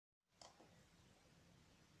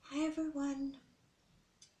everyone.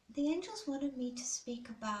 The angels wanted me to speak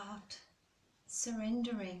about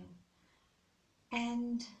surrendering,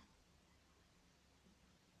 and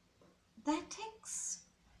that takes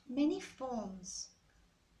many forms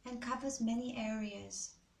and covers many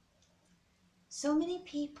areas. So many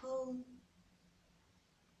people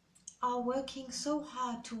are working so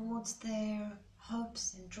hard towards their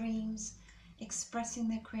hopes and dreams, expressing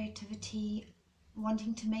their creativity,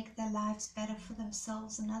 wanting to make their lives better for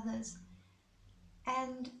themselves and others.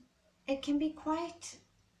 And it can be quite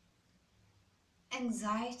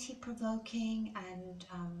anxiety provoking, and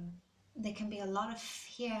there can be a lot of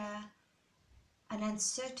fear and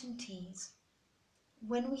uncertainties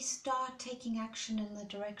when we start taking action in the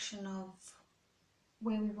direction of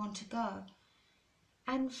where we want to go.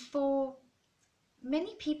 And for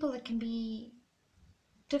many people it can be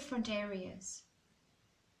different areas.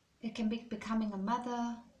 It can be becoming a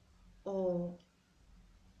mother, or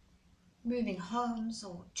moving homes,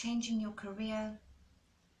 or changing your career.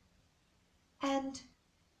 And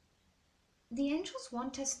the angels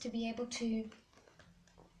want us to be able to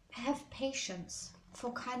have patience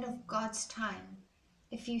for kind of God's time.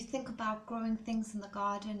 If you think about growing things in the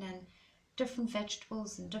garden, and different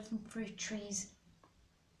vegetables and different fruit trees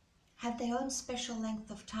have their own special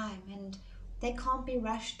length of time, and they can't be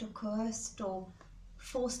rushed or coerced or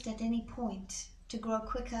forced at any point to grow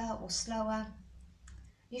quicker or slower.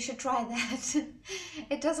 You should try that.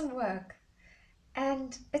 It doesn't work.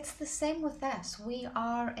 And it's the same with us. We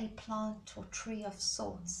are a plant or tree of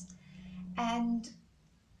sorts. And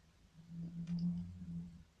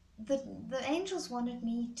the angels wanted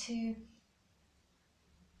me to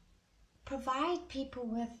provide people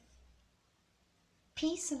with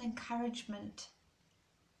peace and encouragement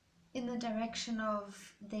in the direction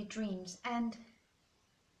of their dreams. And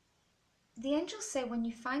the angels say, when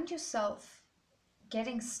you find yourself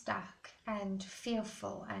getting stuck and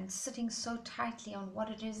fearful and sitting so tightly on what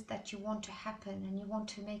it is that you want to happen, and you want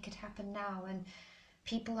to make it happen now, and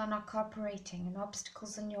people are not cooperating, and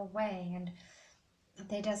obstacles in your way, and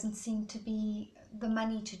there doesn't seem to be the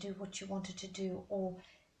money to do what you wanted to do, or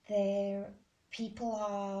people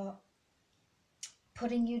are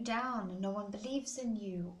putting you down and no one believes in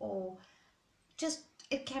you, or just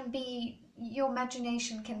it can be your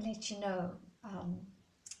imagination can let you know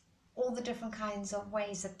all the different kinds of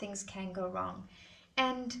ways that things can go wrong.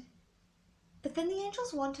 But then the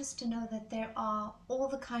angels want us to know that there are all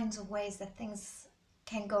the kinds of ways that things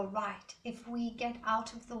can go right if we get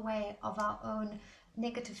out of the way of our own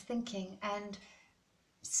negative thinking and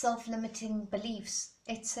self-limiting beliefs.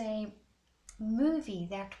 It's a movie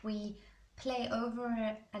that we play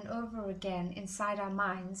over and over again inside our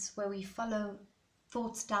minds, where we follow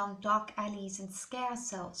thoughts down dark alleys and scare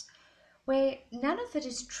ourselves, where none of it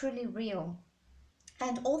is truly real.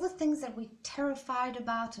 And all the things that we're terrified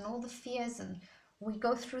about, and all the fears, and we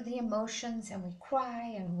go through the emotions, and we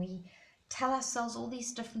cry, and we tell ourselves all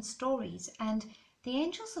these different stories. And the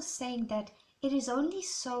angels are saying that it is only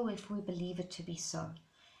so if we believe it to be so,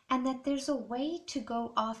 and that there's a way to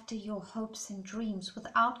go after your hopes and dreams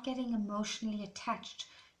without getting emotionally attached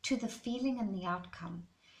to the feeling and the outcome.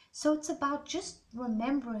 So it's about just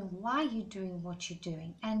remembering why you're doing what you're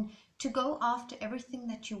doing, and to go after everything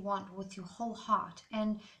that you want with your whole heart,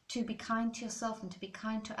 and to be kind to yourself and to be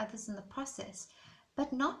kind to others in the process,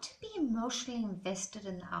 but not to be emotionally invested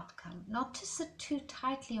in the outcome, not to sit too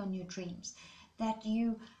tightly on your dreams, that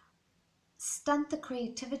you stunt the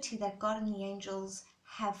creativity that God and the angels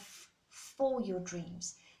have for your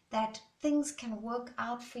dreams, that things can work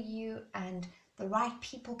out for you, and the right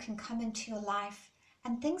people can come into your life,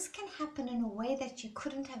 and things can happen in a way that you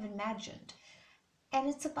couldn't have imagined. And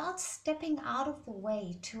it's about stepping out of the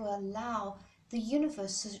way to allow the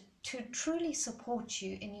universe to truly support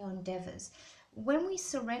you in your endeavors. When we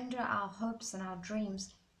surrender our hopes and our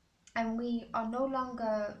dreams, and we are no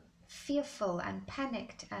longer fearful and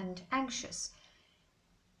panicked and anxious,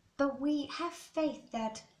 but we have faith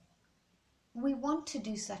that we want to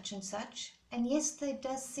do such and such, and yes, there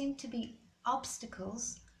does seem to be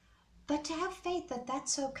obstacles, but to have faith that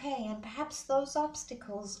that's okay, and perhaps those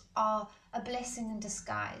obstacles are a blessing in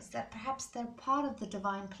disguise, that perhaps they're part of the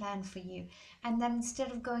divine plan for you, and that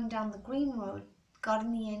instead of going down the green road, God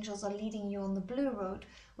and the angels are leading you on the blue road,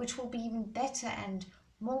 which will be even better and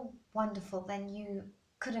more wonderful than you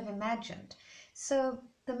could have imagined. So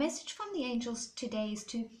the message from the angels today is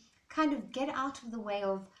to kind of get out of the way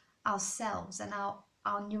of ourselves and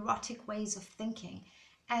our neurotic ways of thinking,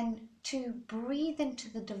 and to breathe into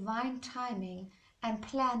the divine timing and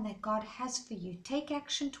plan that God has for you. Take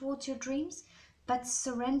action towards your dreams, but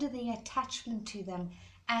surrender the attachment to them,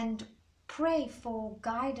 and pray for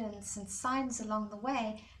guidance and signs along the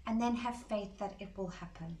way, and then have faith that it will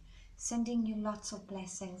happen. Sending you lots of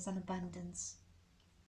blessings and abundance.